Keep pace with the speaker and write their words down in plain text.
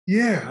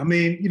Yeah, I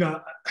mean,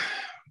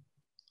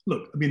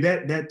 look, I mean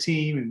that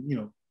team, and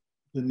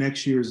the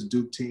next year's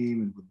Duke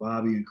team, and with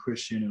Bobby and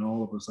Christian and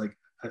all of us, like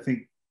I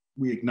think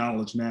we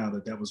acknowledge now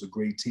that was a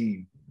great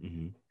team,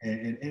 Mm-hmm.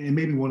 and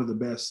maybe one of the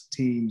best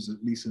teams,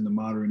 at least in the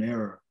modern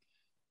era,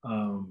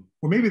 or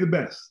maybe the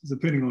best,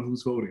 depending on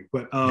who's voting.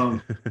 But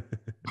I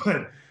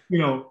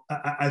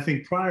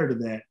think prior to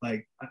that,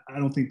 like I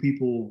don't think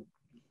people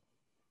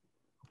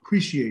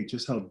appreciate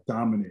just how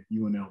dominant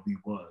UNLV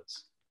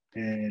was,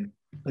 and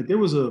like there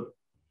were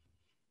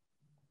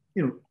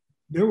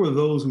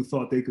those who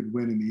thought they could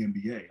win in the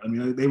NBA. I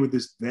mean, they were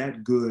just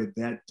that good,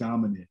 that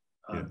dominant,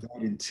 Yeah.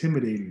 that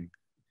intimidating.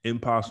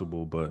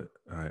 Impossible, but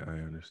I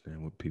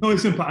understand what people. No,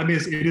 it's impossible. I mean,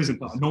 it is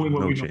impossible. Knowing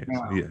what no we chance.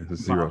 know now, Yeah,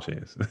 zero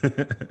chance.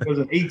 There's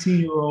an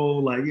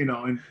 18-year-old, like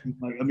and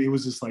like I mean, it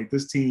was just like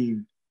this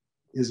team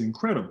is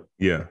incredible.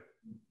 Yeah,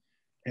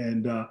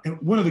 and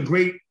one of the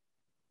great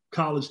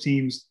college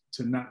teams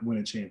to not win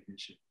a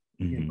championship,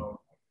 mm-hmm. Of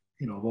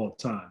all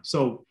time.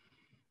 So,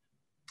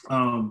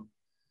 I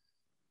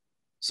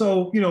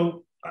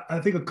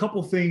think a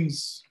couple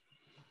things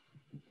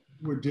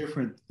were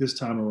different this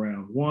time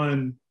around.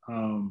 One,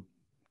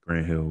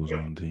 Grant Hill was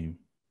on the team.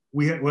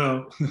 We had,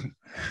 well,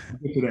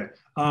 get to that.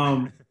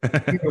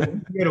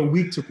 We had a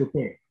week to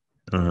prepare.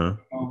 Uh-huh.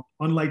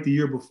 Unlike the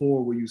year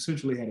before, where you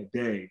essentially had a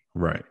day.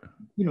 Right.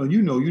 You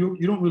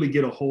don't really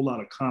get a whole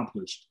lot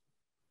accomplished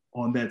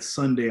on that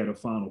Sunday at a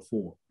Final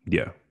Four.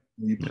 Yeah.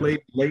 You play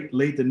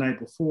late the night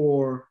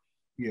before.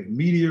 You have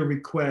media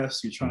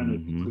requests. You're trying to.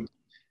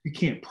 You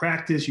can't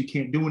practice. You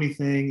can't do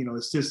anything.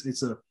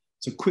 It's a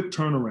quick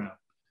turnaround.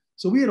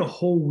 So we had a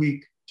whole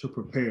week to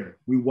prepare.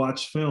 We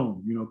watched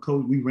film.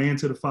 Coach. We ran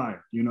to the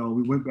fire. We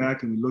went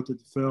back and we looked at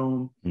the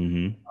film.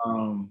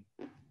 Mm-hmm.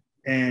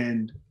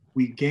 And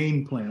we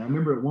game plan. I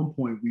remember at one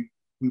point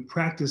we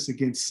practiced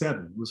against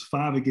 7. It was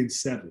 5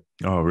 against 7.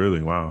 Oh,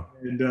 really? Wow.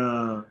 And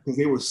because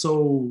they were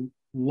so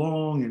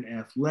long and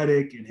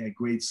athletic and had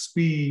great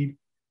speed,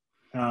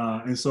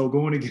 and so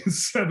going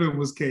against 7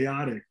 was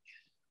chaotic.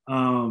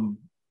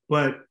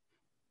 But at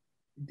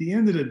the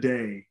end of the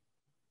day,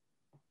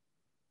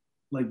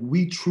 like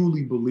we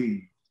truly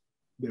believed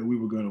that we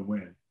were going to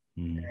win,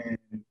 and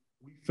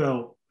we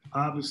felt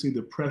obviously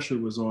the pressure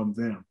was on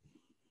them.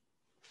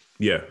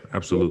 Yeah,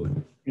 absolutely.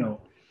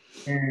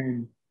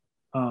 And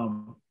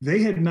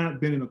they had not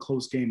been in a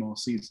close game all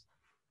season.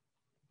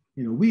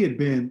 We had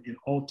been in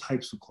all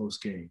types of close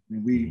games. I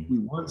mean, we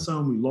won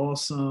some, we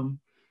lost some.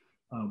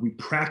 We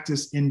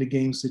practiced in the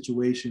game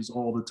situations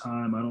all the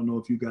time. I don't know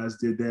if you guys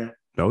did that.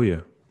 Oh,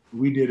 yeah.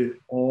 We did it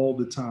all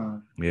the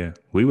time. Yeah.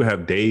 We would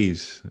have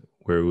days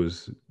where it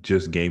was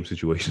just game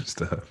situation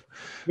stuff.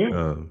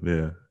 Yeah.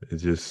 Yeah.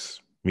 It's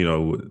just,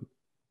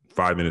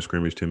 5-minute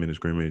scrimmage, 10-minute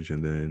scrimmage,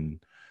 and then,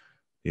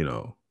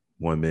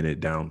 1 minute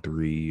down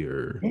 3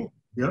 or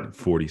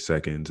 40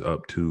 seconds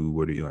up 2.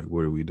 What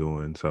are we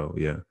doing? So,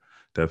 yeah,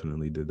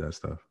 definitely did that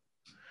stuff.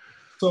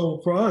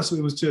 So for us,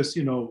 it was just,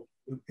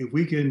 if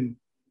we can,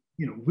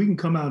 we can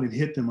come out and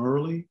hit them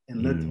early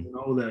and let them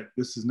know that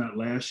this is not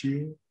last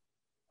year,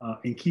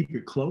 and keep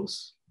it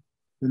close,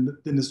 then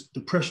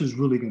the pressure is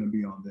really going to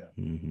be on them.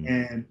 Mm-hmm.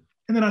 And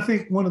then I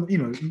think one of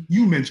the,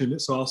 you mentioned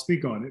it, so I'll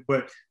speak on it.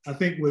 But I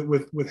think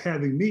with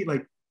having me,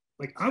 like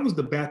I was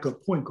the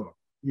backup point guard.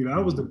 I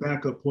was the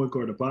backup point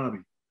guard to Bobby,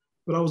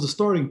 but I was the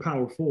starting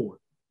power forward.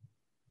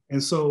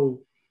 And so,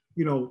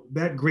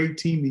 that great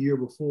team the year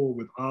before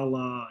with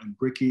Allah and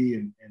Bricky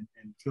and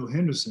Phil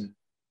Henderson,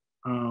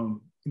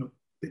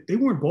 they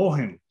weren't ball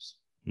handlers.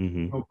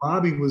 Mm-hmm.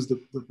 Bobby was the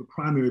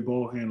primary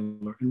ball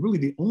handler and really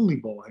the only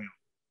ball handler.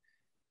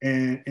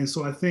 And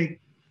so I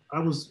think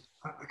I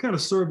kind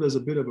of served as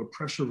a bit of a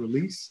pressure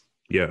release.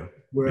 Yeah.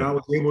 Where I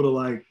was able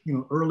to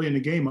early in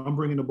the game, I'm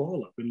bringing the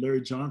ball up and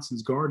Larry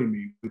Johnson's guarding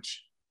me,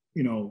 which,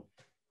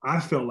 I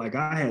felt like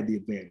I had the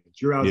advantage.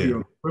 You're out here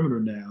on the perimeter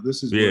now.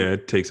 This is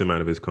it takes him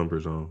out of his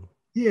comfort zone.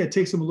 Yeah, it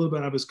takes him a little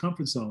bit out of his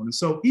comfort zone. And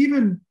so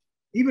even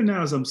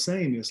now, as I'm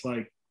saying this,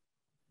 like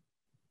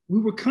we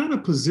were kind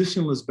of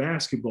positionless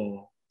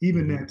basketball,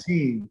 even that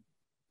team,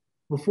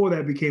 before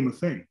that became a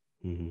thing.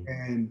 Mm-hmm.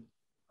 And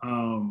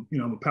I'm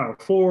a power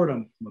forward.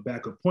 I'm a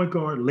backup point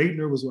guard.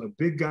 Leitner was a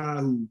big guy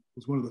who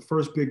was one of the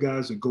first big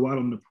guys to go out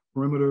on the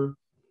perimeter,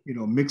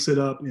 mix it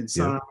up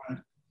inside. Yeah.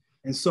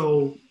 And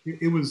so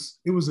it was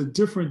a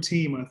different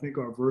team, I think,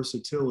 our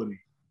versatility.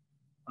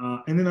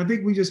 And then I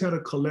think we just had a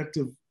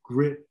collective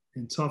grit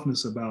and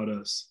toughness about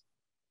us,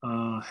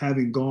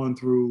 having gone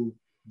through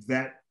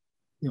that,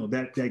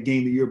 that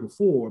game the year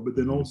before, but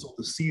then also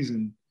the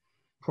season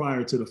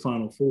prior to the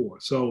Final Four.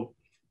 So,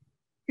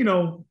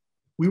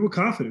 we were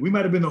confident. We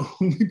might have been the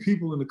only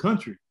people in the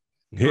country.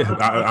 Yeah,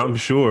 I'm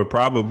sure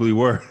probably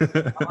were.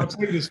 I'll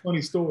tell you this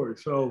funny story.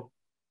 So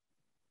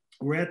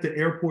we're at the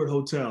airport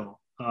hotel.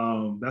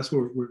 That's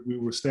where we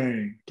were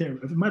staying.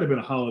 It might have been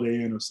a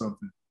Holiday Inn or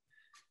something.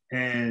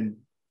 And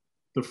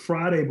the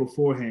Friday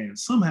beforehand,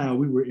 somehow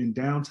we were in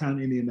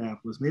downtown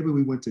Indianapolis. Maybe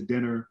we went to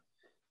dinner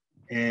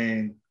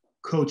and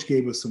Coach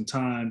gave us some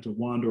time to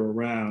wander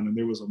around. And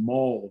there was a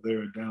mall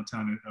there in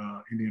downtown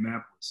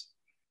Indianapolis.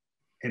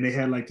 and they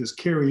had like this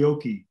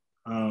karaoke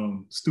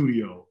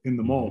studio in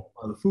the mall,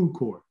 the food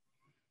court.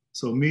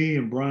 So me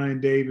and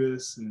Brian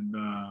Davis and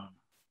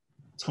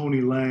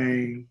Tony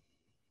Lang,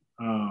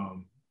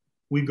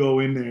 we go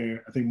in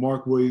there. I think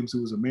Mark Williams,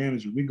 who was a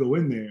manager, we go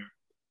in there,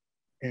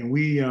 and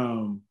we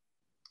end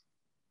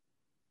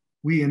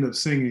up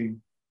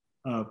singing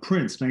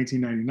Prince,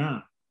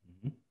 1999.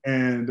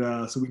 And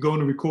so we go in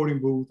the recording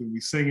booth and we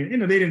sing it. You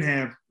know, they didn't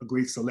have a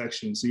great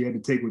selection, so you had to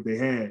take what they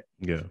had.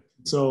 Yeah.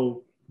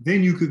 So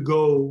then you could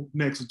go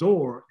next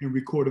door and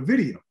record a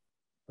video,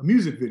 a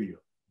music video.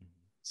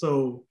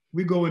 So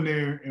we go in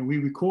there and we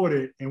record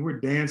it, and we're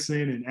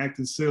dancing and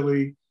acting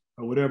silly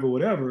or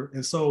whatever.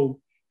 And so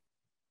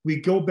we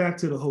go back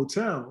to the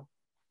hotel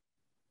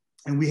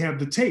and we have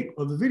the tape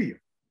of the video.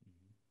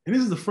 And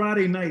this is the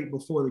Friday night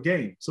before the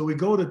game. So we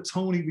go to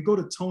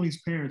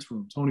Tony's parents'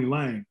 room, Tony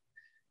Lang,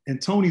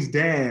 and Tony's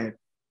dad,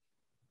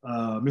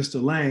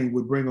 Mr. Lang,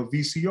 would bring a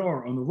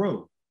VCR on the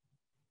road.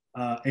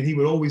 And he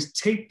would always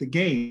tape the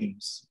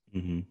games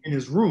in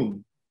his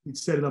room. He'd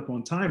set it up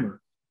on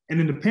timer. And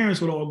then the parents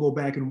would all go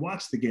back and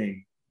watch the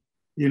game,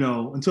 you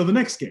know, until the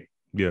next game.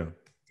 Yeah.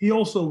 He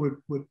also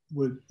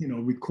would you know,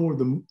 record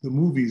the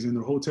movies in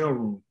the hotel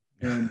room.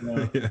 And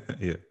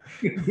yeah.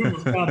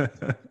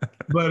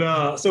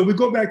 But so we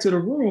go back to the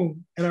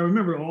room, and I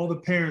remember all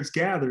the parents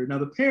gathered. Now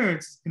the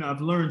parents, you know,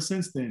 I've learned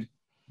since then,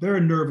 they're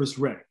a nervous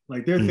wreck.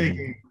 Like they're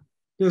thinking,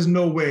 there's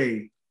no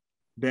way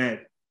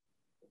that,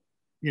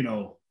 you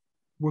know,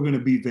 we're going to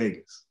beat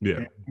Vegas.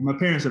 Yeah. And my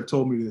parents have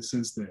told me this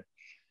since then.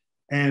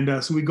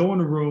 And so we go in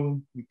the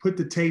room, we put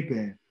the tape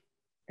in,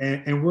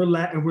 and we're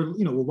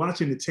you know, we're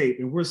watching the tape,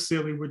 and we're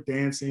silly, we're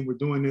dancing, we're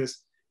doing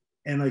this.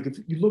 And like, if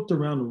you looked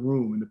around the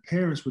room, and the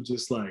parents were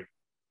just like,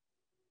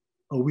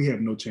 oh, we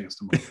have no chance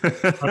tomorrow.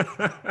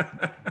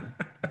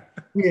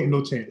 We have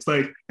no chance.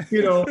 Like,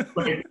 you know,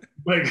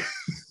 like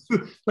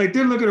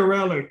they're looking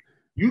around like,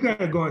 you got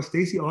to guard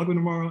Stacey Augmon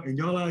tomorrow, and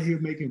y'all out here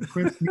making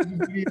Prince music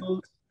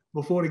videos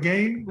before the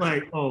game?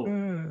 Like, oh,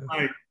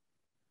 like,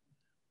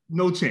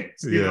 no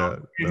chance. You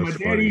know?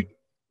 And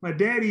my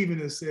dad even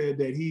has said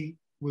that he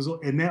was,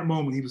 in that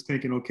moment, he was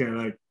thinking, okay,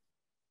 like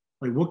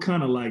what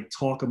kind of like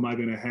talk am I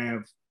going to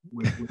have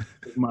with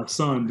my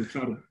son to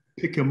try to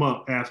pick him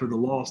up after the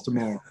loss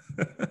tomorrow?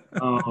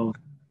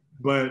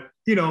 But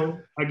you know,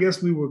 I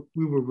guess we were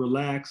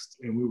relaxed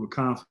and we were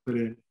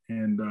confident,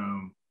 and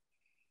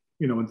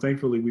you know, and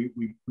thankfully we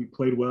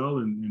played well,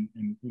 and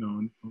you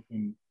know,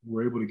 and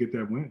we're able to get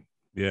that win.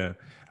 Yeah,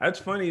 that's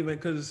funny, man,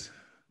 because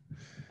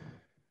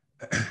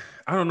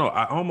I don't know.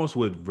 I almost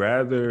would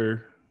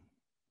rather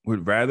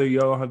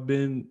y'all have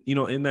been, you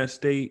know, in that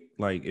state.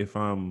 Like if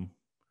I'm,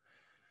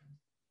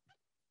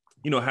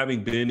 you know,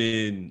 having been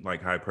in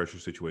like high pressure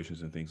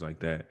situations and things like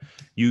that,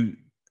 you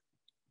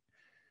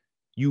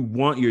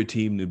want your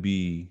team to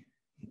be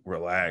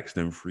relaxed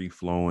and free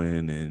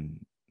flowing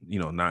and, you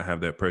know, not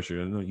have that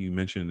pressure. I know you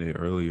mentioned it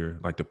earlier,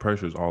 like the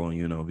pressure is all on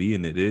UNLV,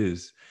 and it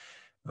is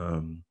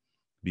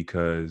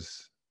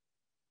because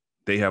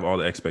they have all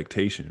the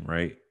expectation,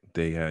 right?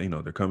 They have, you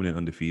know, they're coming in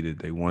undefeated.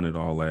 They won it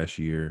all last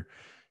year.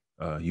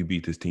 You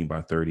beat this team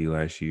by 30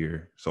 last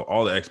year. So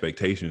all the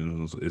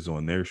expectations is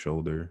on their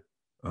shoulder.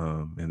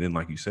 And then,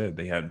 like you said,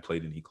 they haven't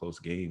played any close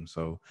games.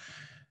 So,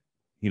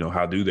 you know,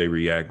 how do they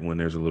react when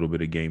there's a little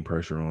bit of game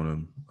pressure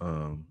on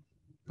them?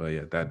 But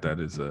yeah, that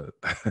is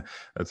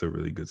that's a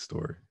really good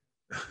story.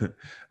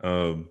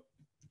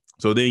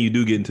 So then you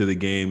do get into the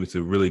game. It's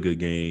a really good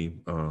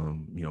game.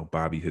 You know,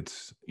 Bobby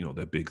hits, you know,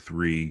 that big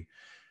three.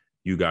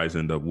 You guys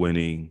end up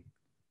winning.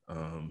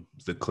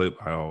 The clip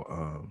I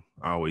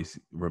always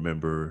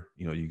remember,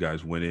 you know, you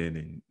guys went in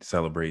and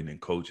celebrating,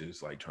 and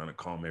coaches like trying to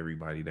calm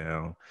everybody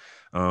down.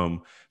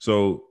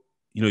 So,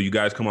 you know, you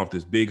guys come off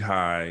this big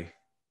high.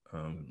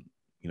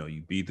 You know,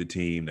 you beat the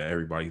team that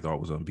everybody thought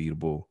was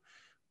unbeatable,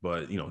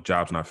 but, you know,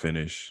 job's not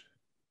finished.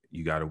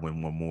 You got to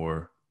win one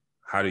more.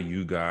 How do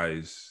you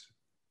guys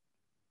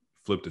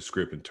flip the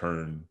script and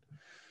turn,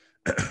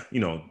 you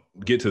know,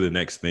 get to the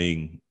next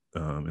thing?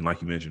 And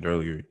like you mentioned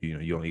earlier, you know,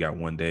 you only got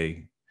one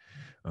day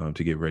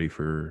to get ready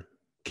for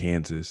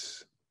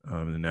Kansas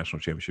in the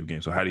national championship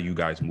game. So how do you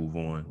guys move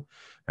on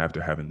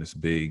after having this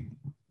big,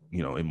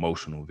 you know,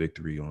 emotional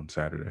victory on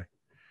Saturday?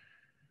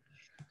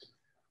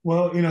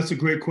 Well, you know, it's a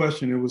great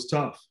question. It was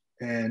tough.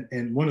 And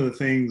one of the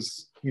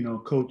things, you know,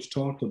 Coach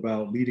talked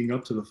about leading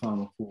up to the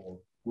Final Four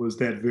was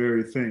that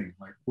very thing.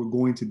 Like, we're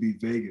going to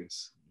beat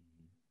Vegas.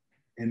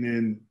 And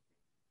then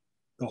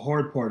the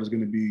hard part is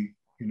going to be,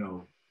 you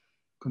know,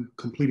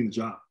 completing the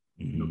job,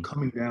 you know,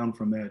 coming down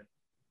from that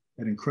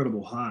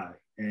incredible high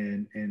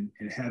and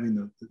having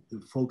the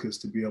focus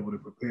to be able to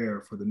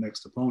prepare for the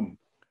next opponent.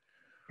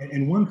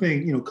 And one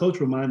thing, you know, Coach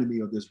reminded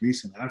me of this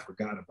recently. I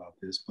forgot about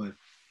this, but,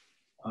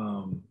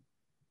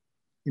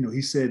 you know,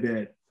 he said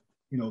that,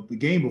 you know, the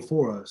game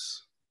before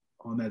us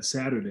on that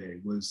Saturday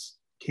was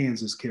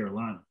Kansas,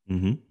 Carolina.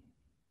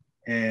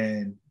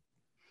 And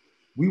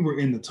we were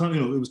in the tunnel,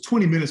 you know, it was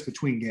 20 minutes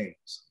between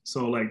games.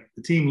 So like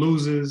the team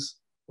loses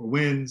or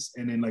wins,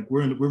 and then like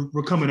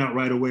we're coming out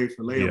right away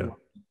for layup.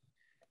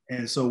 Yeah.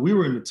 And so we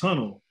were in the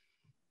tunnel,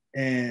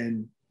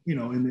 and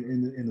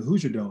in the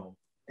Hoosier Dome.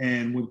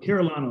 And when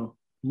Carolina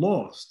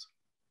lost,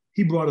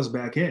 he brought us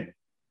back in,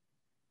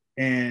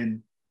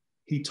 and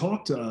he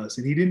talked to us,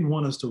 and he didn't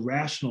want us to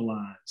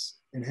rationalize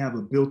and have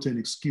a built-in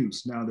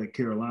excuse now that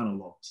Carolina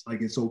lost.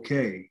 Like, it's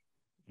okay,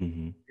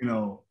 because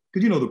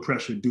the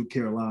pressure, Duke,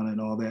 Carolina,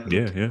 and all that.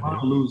 Yeah,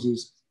 Carolina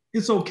loses.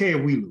 It's okay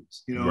if we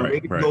lose. They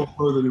didn't go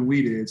further than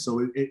we did.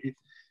 So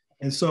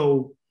and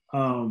so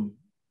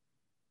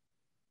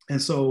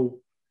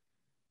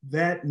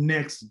that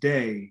next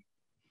day,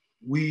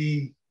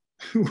 we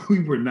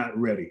were not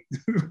ready.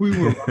 We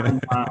were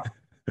out,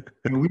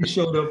 and we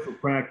showed up for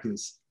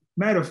practice.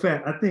 Matter of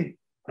fact, I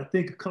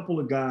think a couple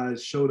of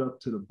guys showed up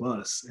to the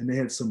bus and they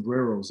had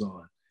sombreros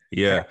on.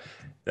 Yeah,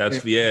 that's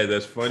funny.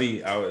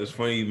 It's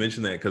funny you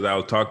mentioned that, because I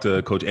was talking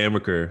to Coach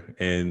Amaker,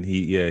 and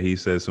he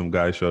said some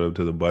guy showed up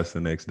to the bus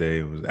the next day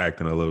and was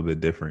acting a little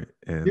bit different.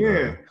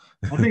 And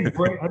I think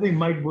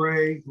Mike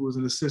Bray, who was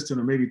an assistant,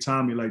 or maybe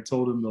Tommy,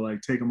 told him to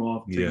take him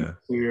off. Take him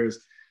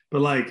upstairs.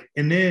 But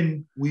and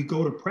then we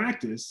go to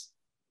practice,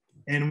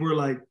 and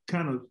we're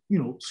kind of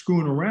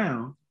screwing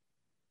around,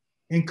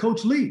 and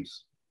Coach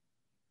leaves.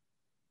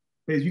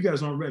 Hey, you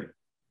guys aren't ready.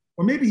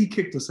 Or maybe he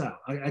kicked us out.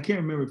 I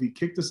can't remember if he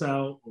kicked us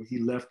out or he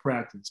left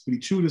practice, but he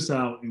chewed us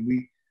out, and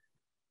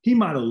he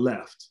might have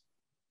left.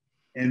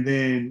 And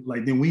then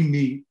we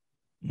meet,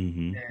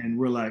 and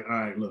we're like, all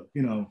right, look,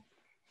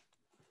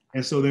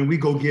 and so then we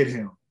go get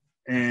him,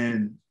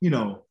 and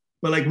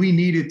but we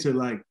needed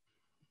to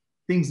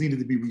things needed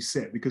to be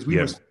reset, because we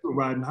were still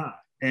riding high.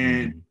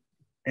 And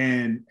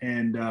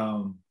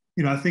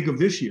I think of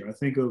this year. I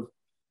think of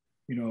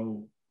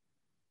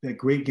that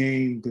great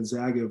game,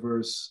 Gonzaga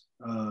versus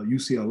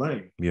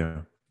UCLA. Yeah.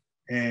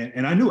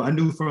 And I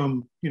knew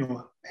from,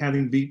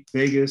 having beat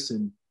Vegas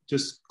and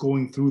just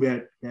going through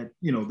that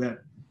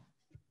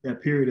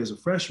period as a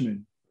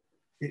freshman,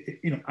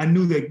 I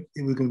knew that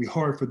it was going to be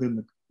hard for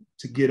them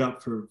to get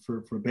up for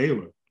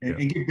Baylor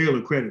and give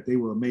Baylor credit. They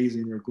were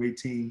amazing. They're a great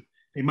team.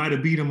 They might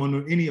have beat them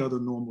under any other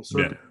normal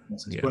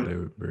circumstances. Yeah, but they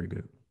were very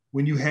good.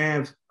 When you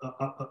have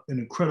an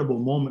incredible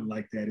moment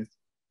like that,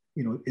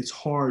 it's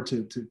hard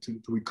to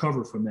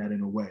recover from that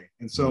in a way.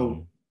 And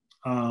so,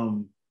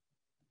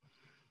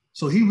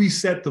 so he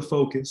reset the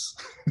focus,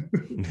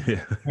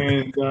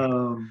 and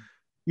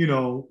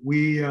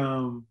we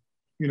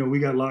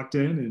got locked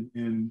in,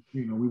 and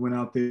we went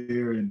out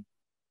there, and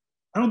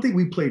I don't think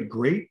we played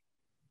great,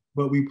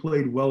 but we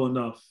played well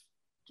enough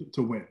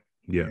to win.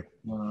 Yeah.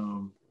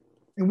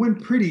 And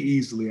went pretty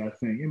easily, I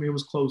think. I mean, it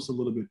was close a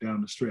little bit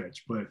down the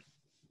stretch, but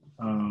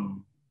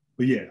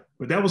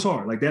that was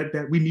hard.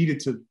 That we needed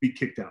to be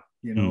kicked out,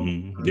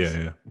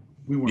 Yeah.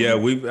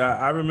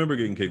 I remember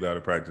getting kicked out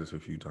of practice a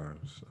few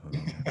times.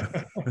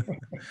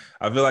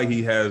 I feel like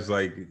he has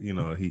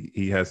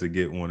he has to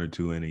get one or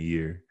two in a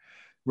year.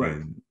 Right.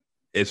 And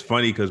it's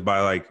funny because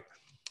by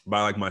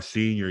my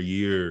senior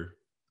year,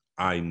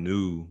 I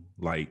knew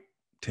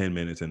 10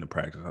 minutes into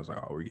practice, I was like,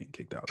 oh, we're getting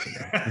kicked out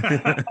today.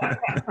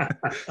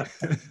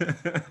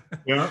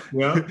 Yeah.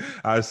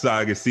 I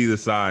could see the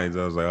signs.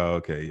 I was like, oh,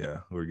 okay, yeah,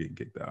 we're getting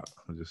kicked out.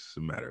 It's just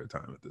a matter of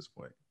time at this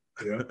point.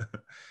 Yeah.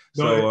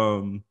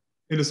 And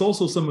it's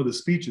also some of the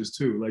speeches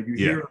too. You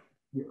hear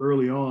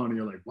early on, and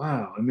you're like,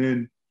 wow. And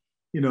then,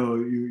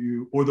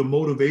 you or the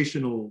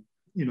motivational,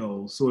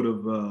 sort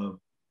of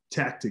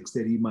tactics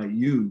that he might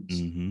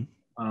use.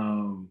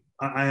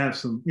 I have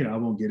some, I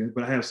won't get it,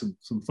 but I have some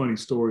funny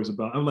stories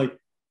about. I'm like,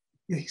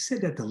 yeah, he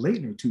said that to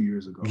Leitner 2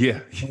 years ago.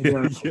 Yeah.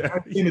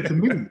 It to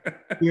me.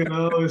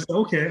 It's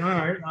okay. All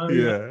right.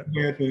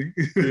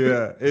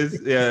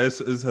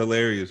 It's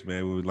hilarious,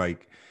 man. We were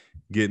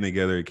getting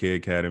together at K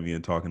Academy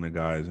and talking to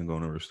guys and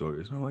going over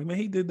stories. And I'm like, man,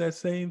 he did that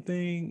same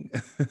thing,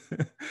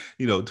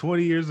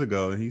 20 years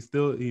ago, and he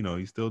still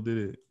did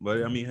it.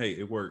 But I mean, hey,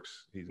 it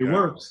works. It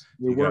works.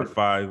 Got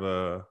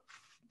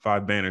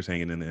five banners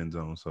hanging in the end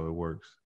zone, so it works.